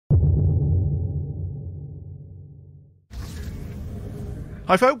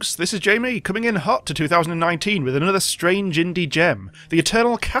Hi folks, this is Jamie, coming in hot to 2019 with another strange indie gem, the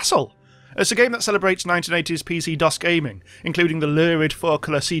Eternal Castle. It's a game that celebrates 1980s PC DOS gaming, including the lurid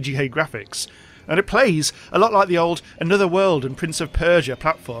 4-colour CGI graphics, and it plays a lot like the old Another World and Prince of Persia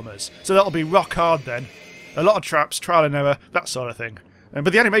platformers, so that'll be rock hard then. A lot of traps, trial and error, that sort of thing.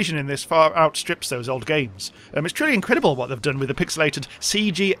 But the animation in this far outstrips those old games. It's truly incredible what they've done with the pixelated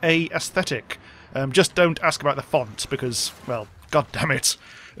CGI aesthetic. Just don't ask about the font, because, well, god damn it.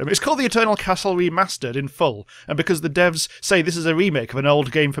 It's called the Eternal Castle Remastered in full, and because the devs say this is a remake of an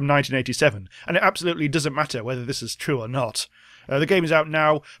old game from 1987, and it absolutely doesn't matter whether this is true or not. The game is out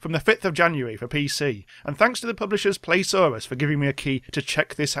now from the 5th of January for PC, and thanks to the publishers Playsaurus for giving me a key to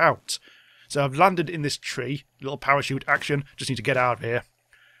check this out. So I've landed in this tree, little parachute action, just need to get out of here.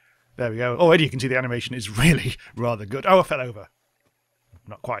 There we go. Already you can see the animation is really rather good. Oh, I fell over.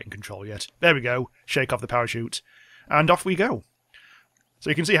 Not quite in control yet. There we go. Shake off the parachute. And off we go. So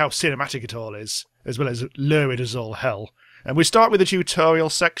you can see how cinematic it all is, as well as lurid as all hell. And we start with the tutorial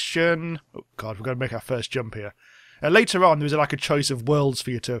section. Oh god, we've got to make our first jump here. Later on, there's like a choice of worlds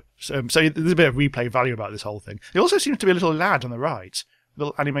for you to... So there's a bit of replay value about this whole thing. There also seems to be a little lad on the right. A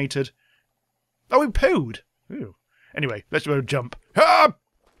little animated... Oh, he pooed! Ooh. Anyway, let's do a jump. Ah!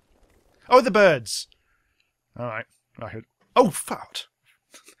 Oh, the birds! Alright. Oh, fart!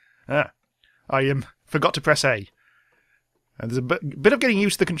 I forgot to press A. There's a bit of getting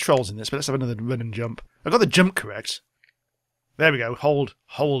used to the controls in this, but let's have another run and jump. I got the jump correct. There we go. Hold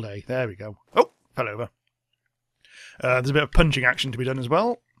A. There we go. Oh, fell over. There's a bit of punching action to be done as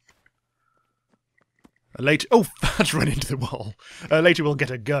well. Later, oh, that's run into the wall. Later we'll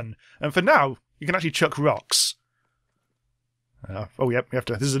get a gun. And for now, you can actually chuck rocks. Oh, yep, we have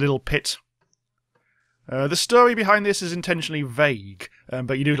to. This is a little pit. The story behind this is intentionally vague,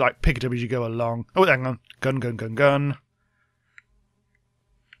 but you do like pick it up as you go along. Oh, hang on. Gun.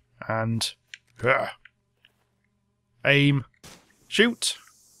 And aim, shoot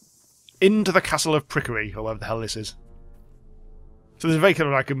into the Castle of Prickery, or whatever the hell this is. So there's a very kind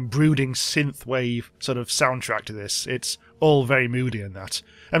of like a brooding synthwave sort of soundtrack to this. It's all very moody and that.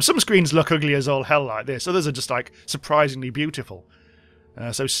 Some screens look ugly as all hell like this. Others are just like surprisingly beautiful.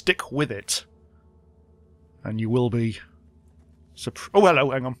 So stick with it, and you will be. Oh, hello.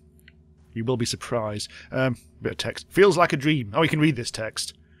 Hang on. You will be surprised. Bit of text. Feels like a dream. Oh, you can read this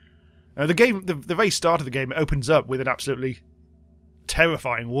text. The game, the very start of the game, opens up with an absolutely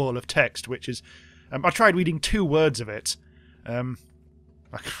terrifying wall of text, which is... I tried reading 2 words of it, and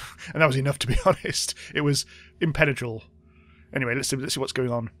that was enough, to be honest. It was impenetrable. Anyway, let's see what's going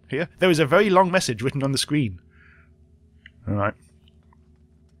on here. There is a very long message written on the screen. Alright.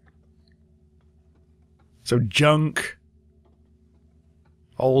 So, junk,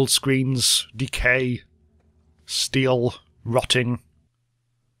 old screens, decay, steel, rotting...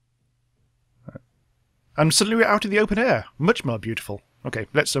 And suddenly we're out in the open air. Much more beautiful. Okay,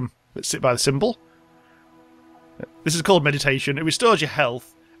 let's sit by the symbol. This is called meditation. It restores your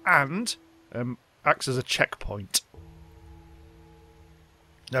health and acts as a checkpoint.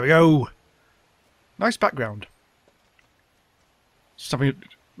 There we go. Nice background. Just having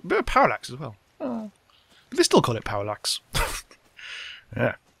a bit of parallax as well. Oh. They still call it parallax.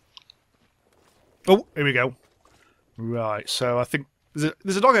 Yeah. Oh, here we go. Right, so I think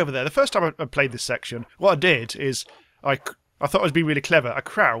there's a dog over there. The first time I played this section, what I did is I thought I was being really clever. I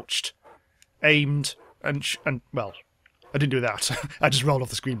crouched, aimed, and well, I didn't do that. I just rolled off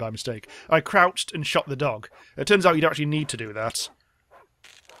the screen by mistake. I crouched and shot the dog. It turns out you don't actually need to do that.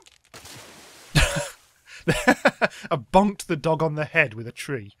 I bonked the dog on the head with a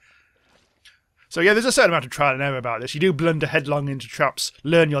tree. So yeah, there's a certain amount of trial and error about this. You do blunder headlong into traps,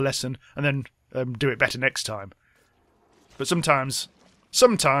 learn your lesson, and then do it better next time. But sometimes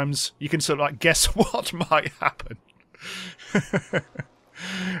you can sort of like guess what might happen.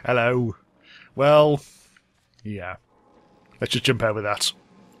 Hello. Well, yeah. Let's just jump over that.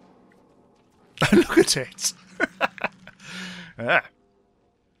 Look at it. Ah.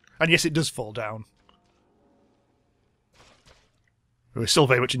 And yes, it does fall down. We're still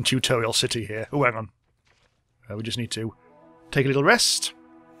very much in Tutorial City here. Oh, hang on. We just need to take a little rest.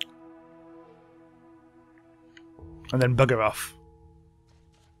 And then bugger off.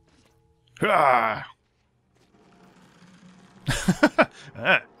 Ah.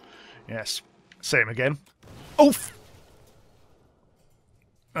 Ah. Yes. Same again. Oh!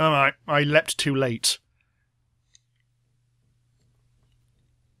 Alright, I leapt too late.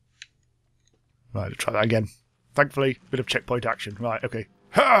 Right, let's try that again. Thankfully, a bit of checkpoint action. Right, okay.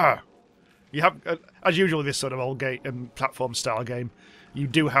 Ha! You have, as usual with this sort of old game, platform-style game, you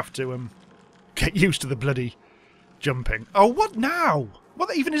do have to get used to the bloody jumping. Oh, what now?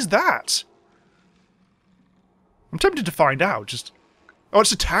 What even is that? I'm tempted to find out. Just... Oh,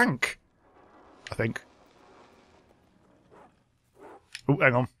 it's a tank. I think. Oh,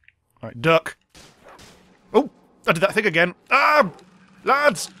 hang on. Right, duck. Oh, I did that thing again. Ah!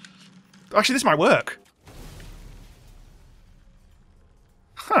 Lads! Actually, this might work.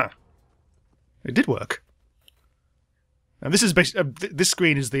 Huh. It did work. And this is this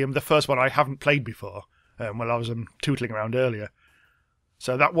screen is the first one I haven't played before. While I was tootling around earlier.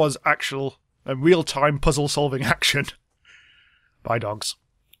 So that was actual real-time puzzle-solving action by dogs.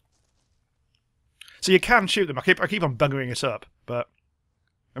 So you can shoot them. I keep on buggering it up, but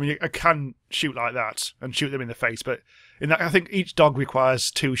I mean I can shoot like that and shoot them in the face. But in that, I think each dog requires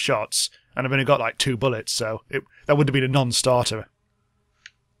 2 shots, and I've only got like 2 bullets, so that would have been a non-starter.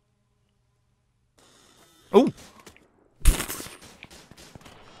 Oh.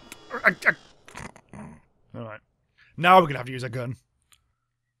 Alright. Now we're going to have to use a gun.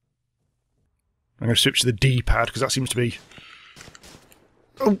 I'm going to switch to the D-pad, because that seems to be...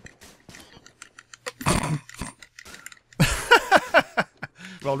 Oh!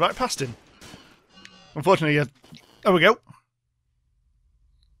 Rolled right past him. Unfortunately, there we go.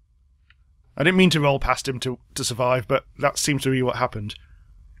 I didn't mean to roll past him to survive, but that seems to be what happened.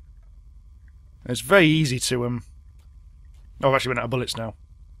 It's very easy to... Oh, I've actually run out of bullets now.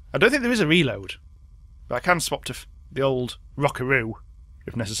 I don't think there is a reload. But I can swap to the old Rockaroo,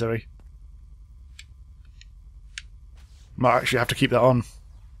 if necessary. Might actually have to keep that on.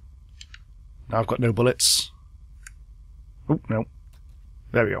 Now I've got no bullets. Oh, no.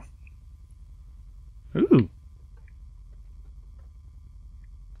 There we go. Ooh.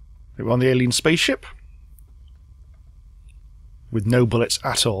 We're on the alien spaceship. With no bullets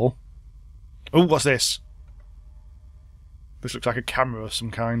at all. Oh, what's this? This looks like a camera of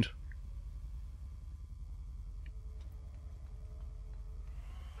some kind.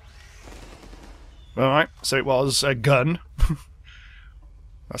 Alright, so it was a gun.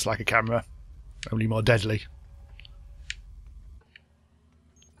 That's like a camera, only more deadly.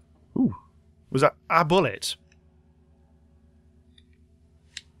 Ooh, was that a bullet?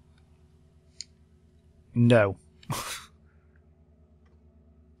 No.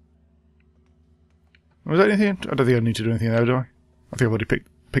 Was that anything? I don't think I need to do anything now, do I? I think I've already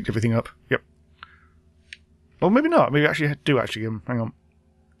picked everything up. Yep. Well, maybe not. Maybe I actually do actually. Hang on.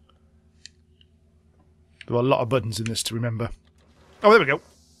 There are a lot of buttons in this to remember. Oh, there we go.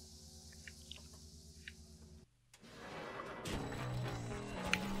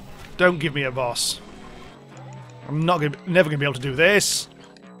 Don't give me a boss. I'm never gonna be able to do this.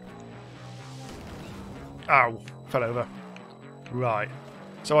 Ow, fell over. Right.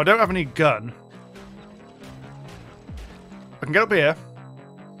 So I don't have any gun. I can get up here.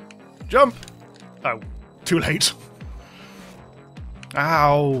 Jump! Oh, too late.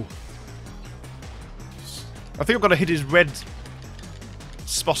 Ow. I think I've got to hit his red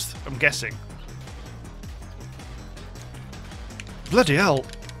spot, I'm guessing. Bloody hell.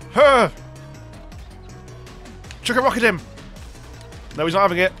 Her! Chuck a rock at him! No, he's not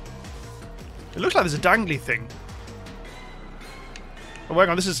having it. It looks like there's a dangly thing. Oh, hang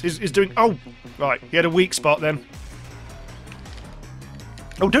on, this is doing... Oh! Right, he had a weak spot then.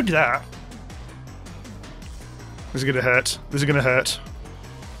 Oh, don't do that. This is going to hurt. This is going to hurt.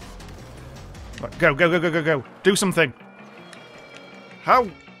 Right, go, go, go, go, go, go. Do something. How?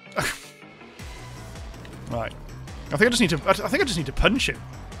 Right. I think I just need to punch him.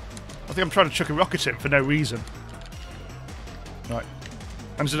 I think I'm trying to chuck a rock at him for no reason. Right.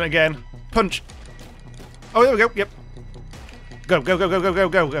 I'm just doing it again. Punch. Oh, there we go. Yep. Go, go, go, go, go, go,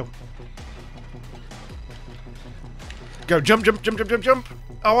 go, go. Go, jump, jump, jump, jump, jump, jump.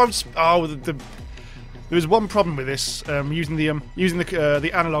 Oh, there was one problem with this. Using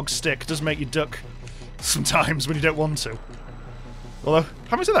the analog stick does make you duck sometimes when you don't want to. Although,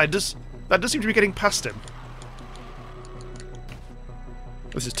 having said that, that does seem to be getting past him.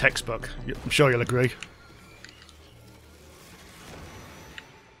 This is textbook. I'm sure you'll agree.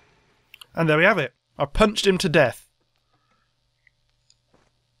 And there we have it. I punched him to death.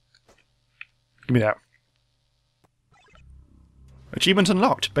 Give me that. Achievement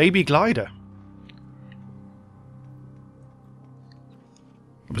unlocked. Baby glider.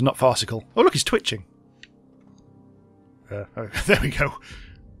 It was not farcical. Oh, look, he's twitching. Oh, there we go.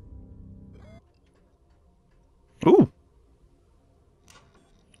 Ooh.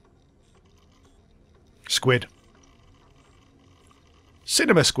 Squid.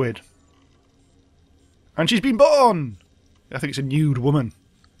 Cinema squid. And she's been born! I think it's a nude woman.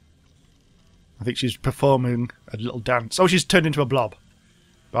 I think she's performing a little dance. Oh, she's turned into a blob.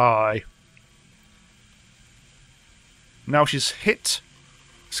 Bye. Now she's hit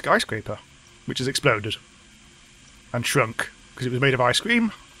skyscraper, which has exploded. And shrunk, because it was made of ice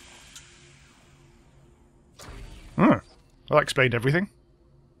cream. Hmm. Well, that explained everything.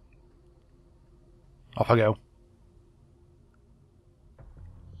 Off I go.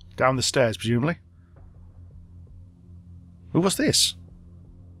 Down the stairs, presumably. Ooh, what's this?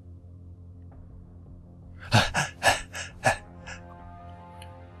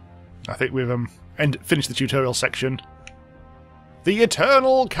 I think we've finished the tutorial section. The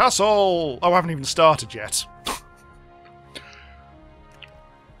Eternal Castle! Oh, I haven't even started yet.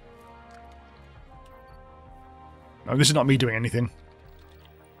 Oh, this is not me doing anything.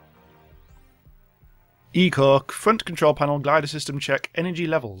 E-Cork, front control panel, glider system check, energy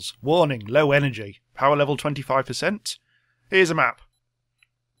levels. Warning, low energy. Power level 25%. Here's a map.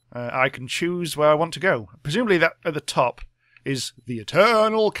 I can choose where I want to go. Presumably that at the top is the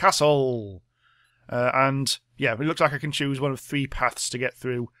Eternal Castle. And yeah, it looks like I can choose one of 3 paths to get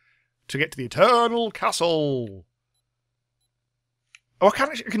through to get to the Eternal Castle. Oh,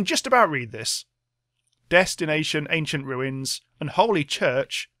 I can just about read this. Destination, ancient ruins, unholy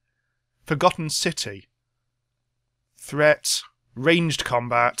church, forgotten city. Threat, ranged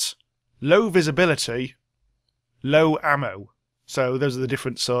combat, low visibility, low ammo. So those are the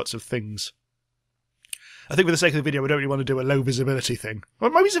different sorts of things. I think for the sake of the video, we don't really want to do a low visibility thing. Or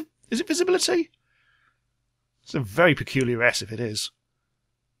maybe is it visibility? It's a very peculiar S if it is.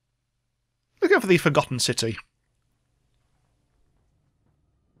 Let's go for the forgotten city.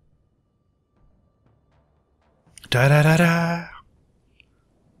 Da da da da.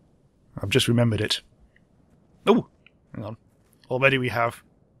 I've just remembered it. Oh, hang on. Already we have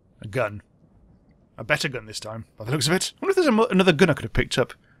a gun. A better gun this time, by the looks of it. I wonder if there's another gun I could have picked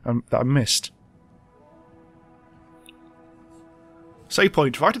up that I missed. Save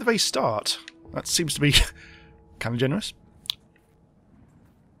point right at the very start. That seems to be kind of generous.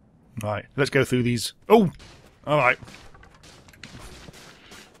 Right, let's go through these. Oh! Alright.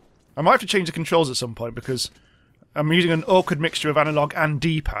 I might have to change the controls at some point because I'm using an awkward mixture of analog and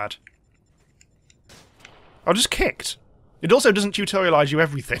D-pad. I just kicked. It also doesn't tutorialise you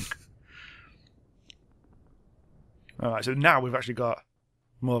everything. Alright, so now we've actually got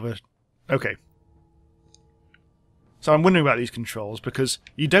more of a... Okay. So I'm wondering about these controls, because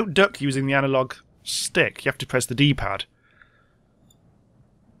you don't duck using the analog stick. You have to press the D-pad.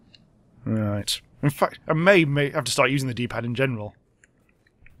 Right. In fact, I may have to start using the D-pad in general.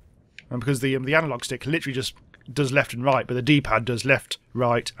 And because the analog stick literally just does left and right, but the D-pad does left,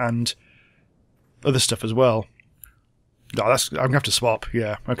 right, and other stuff as well. Oh, I'm going to have to swap.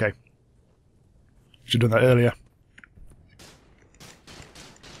 Yeah, okay. Should have done that earlier.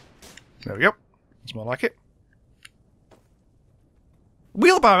 There we go. That's more like it.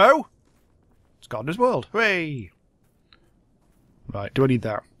 Wheelbarrow! It's Gardener's World. Hooray! Right, do I need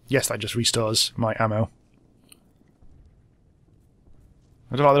that? Yes, that just restores my ammo.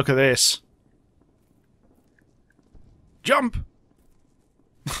 I don't like the look of this. Jump!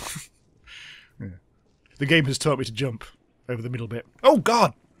 Yeah. The game has taught me to jump over the middle bit. Oh,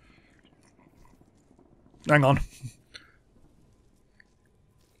 God! Hang on.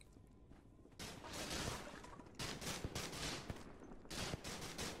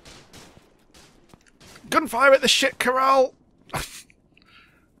 Gunfire at the shit corral!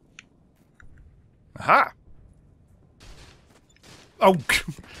 Aha! Oh!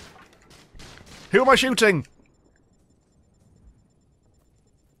 Who am I shooting?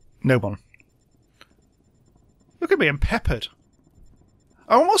 No one. Look at me, I'm peppered.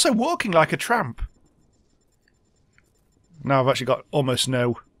 I'm also walking like a tramp. Now I've actually got almost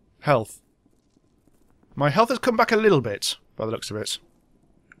no health. My health has come back a little bit, by the looks of it.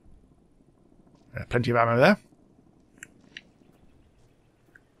 Plenty of ammo there.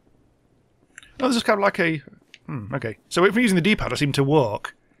 Oh, this is kind of like a... okay. So if we're using the D-pad, I seem to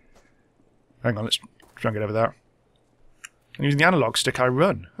walk. Hang on, let's try and get over that. And using the analog stick, I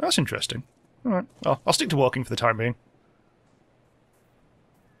run. Oh, that's interesting. Alright, well, I'll stick to walking for the time being.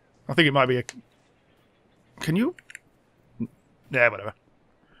 I think it might be a... Can you? Yeah, whatever.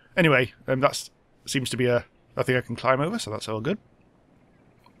 Anyway, that seems to be a thing I can climb over, so that's all good.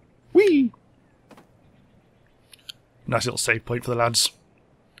 Whee! Nice little save point for the lads.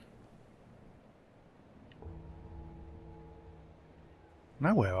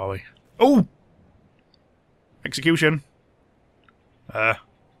 Now where are we? Oh! Execution. Can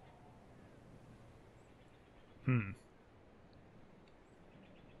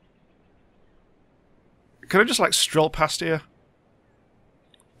I just, like, stroll past here?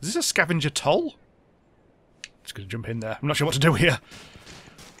 Is this a scavenger toll? Just gonna jump in there. I'm not sure what to do here.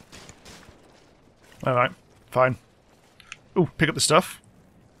 Alright, fine. Ooh, pick up the stuff.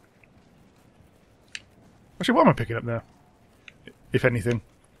 Actually, what am I picking up there? If anything.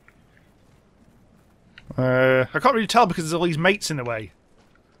 I can't really tell because there's all these mates in the way.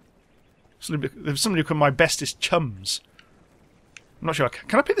 There's somebody who become my bestest chums. I'm not sure.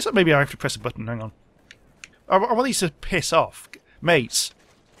 Can I pick this up? Maybe I have to press a button. Hang on. I want these to piss off. Mates.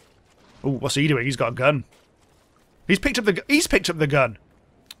 Oh, what's he doing? He's got a gun. He's picked up the gun.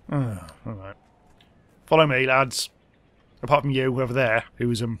 Oh, alright. Follow me, lads. Apart from you, over there,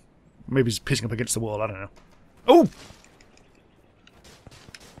 who's maybe he's pissing up against the wall, I don't know. Oh!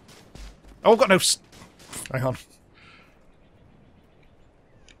 Oh, I've got no... Hang on.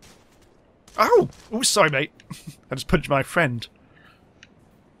 Ow! Oh, sorry, mate. I just punched my friend.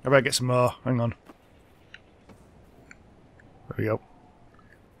 I better get some more. Hang on. There we go. Is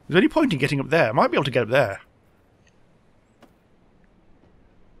there any point in getting up there? I might be able to get up there.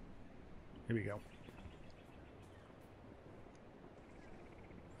 Here we go.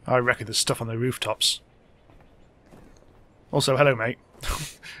 I reckon there's stuff on the rooftops. Also, hello, mate.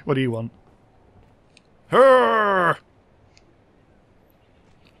 What do you want? Here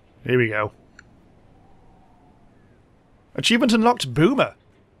we go. Achievement unlocked, Boomer.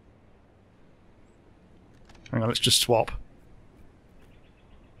 Hang on, let's just swap.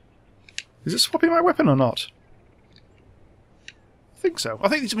 Is it swapping my weapon or not? I think so. I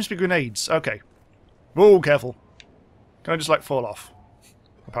think these must be grenades. Okay. Whoa, careful. Can I just, like, fall off?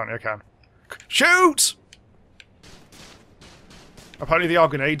 Apparently I can. Shoot! Apparently they are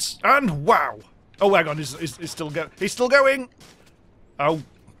grenades. And wow! Oh, hang on, he's still he's still going! Oh,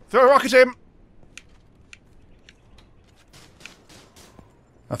 throw a rock at him!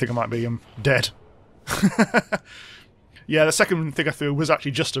 I think I might be dead. Yeah, the second thing I threw was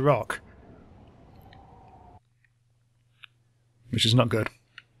actually just a rock. Which is not good.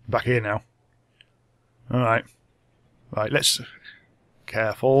 Back here now. Alright. Right, let's...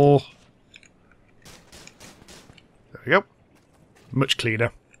 Careful. There we go. Much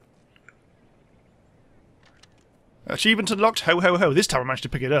cleaner. Achievement unlocked, ho ho ho. This time I managed to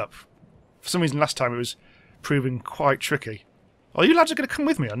pick it up. For some reason last time it was proving quite tricky. Are you lads going to come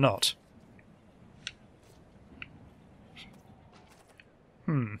with me or not?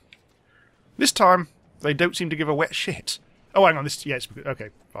 This time they don't seem to give a wet shit. Oh, hang on, this... Yeah, it's... Okay,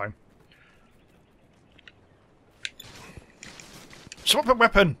 fine. Swap a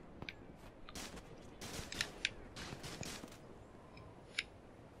weapon!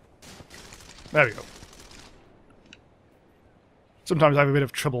 There we go. Sometimes I have a bit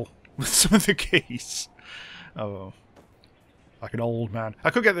of trouble with some of the keys. Oh. Like an old man. I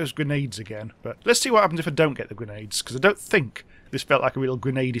could get those grenades again, but let's see what happens if I don't get the grenades, because I don't think this felt like a real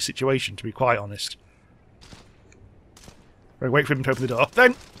grenadey situation, to be quite honest. Right, wait for him to open the door.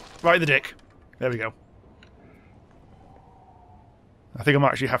 Then, right in the dick. There we go. I think I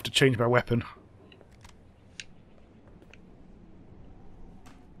might actually have to change my weapon.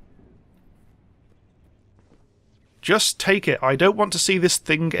 Just take it. I don't want to see this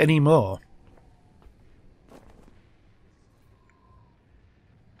thing anymore.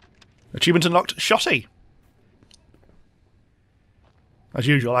 Achievement unlocked, Shotty. As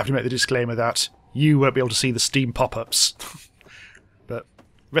usual, I have to make the disclaimer that you won't be able to see the Steam pop-ups. But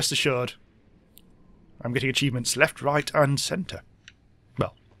rest assured, I'm getting achievements left, right and centre.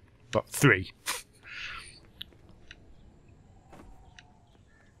 Well, about 3.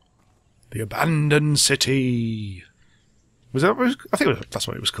 The Abandoned City. Was that what it was? I think that's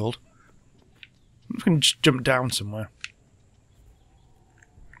what it was called. I'm just going to jump down somewhere.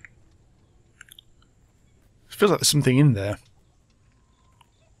 It feels like there's something in there.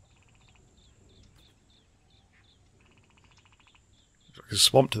 There's a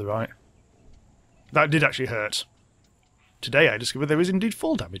swamp to the right. That did actually hurt. Today I discovered there is indeed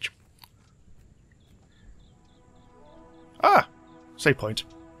fall damage. Ah! Save point.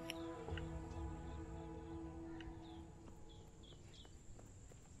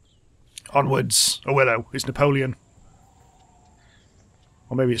 Onwards! Oh, hello. It's Napoleon.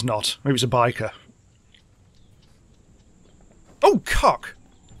 Or maybe it's not. Maybe it's a biker. Oh, cock!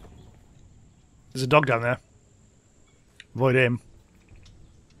 There's a dog down there. Avoid him.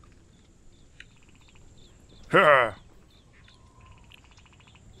 Hurr.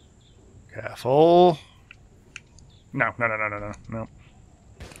 Careful. No.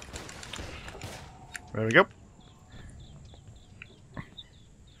 There we go.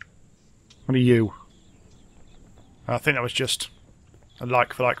 What are you? I think that was just a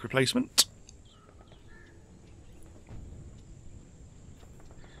like-for-like replacement.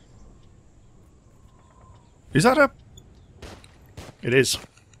 Is that a... It is.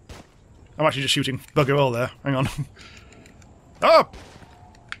 I'm actually just shooting bugger all there. Hang on. Oh!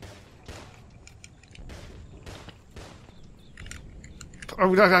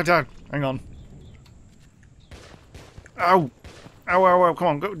 oh, hang on. Ow! Ow, ow, ow, come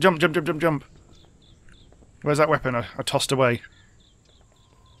on, go, jump, jump, jump, jump, jump. Where's that weapon I tossed away?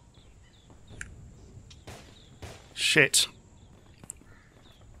 Shit.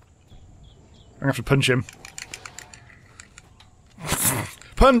 I'm gonna have to punch him.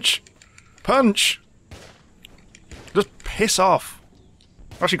 Punch! Punch! Just piss off.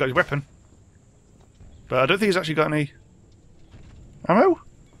 I've actually got his weapon. But I don't think he's actually got any ammo?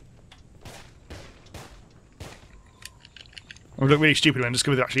 I would look really stupid when I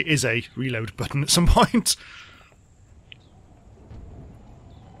discover there actually is a reload button at some point.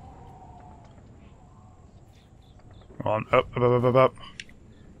 Come on, up, up, up, up, up.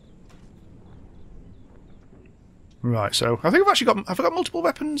 Right, so I think I've actually got... Have I got multiple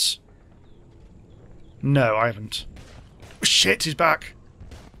weapons? No, I haven't. Oh, shit, he's back.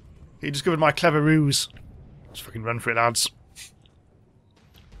 He discovered my clever ruse. Let's fucking run for it, lads.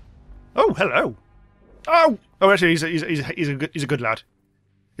 Oh, hello. Oh! Oh, actually, he's a good lad.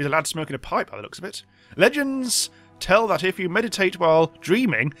 He's a lad smoking a pipe by the looks of it. Legends tell that if you meditate while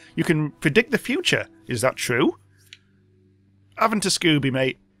dreaming, you can predict the future. Is that true? Haven't a Scooby,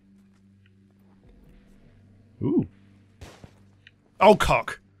 mate. Ooh. Oh,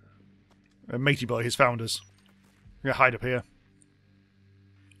 cock. Matey boy has found us. I'm going to hide up here.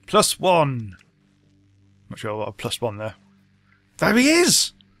 +1. Not sure what a +1 there. There he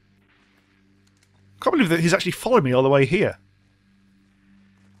is! Can't believe that he's actually followed me all the way here.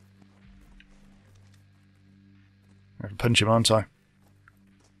 I can punch him, aren't I?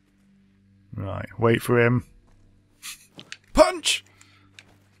 Right, wait for him. Punch!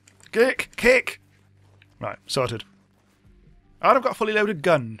 Kick! Kick! Right, sorted. And I've got a fully loaded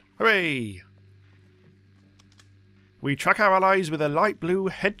gun. Hooray! We track our allies with a light blue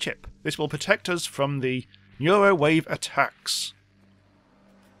head chip. This will protect us from the Neurowave attacks.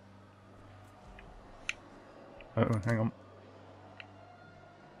 Oh, hang on.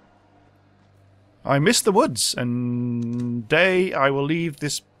 I miss the woods, and one day I will leave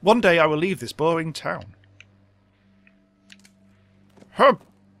this boring town. Huh.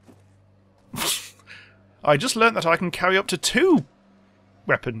 I just learnt that I can carry up to 2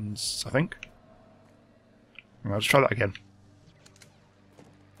 weapons, I think. I'll just try that again.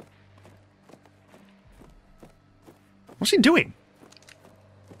 What's he doing?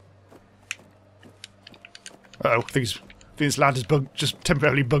 Uh-oh, I think this lad is just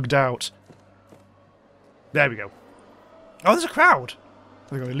temporarily bugged out. There we go. Oh, there's a crowd! I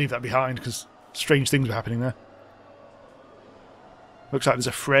think I'm going to leave that behind, because strange things were happening there. Looks like there's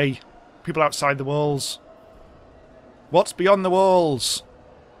a fray. People outside the walls. What's beyond the walls?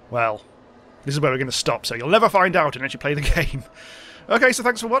 Well, this is where we're going to stop, so you'll never find out unless you play the game. Okay, so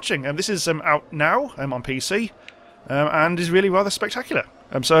thanks for watching. This is out now on PC, and is really rather spectacular.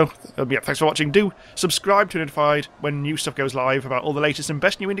 Yeah, thanks for watching. Do subscribe to be notified when new stuff goes live about all the latest and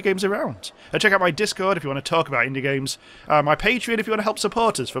best new indie games around. Check out my Discord if you want to talk about indie games. My Patreon if you want to help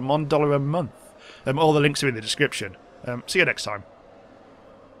support us for $1 a month. All the links are in the description. See you next time.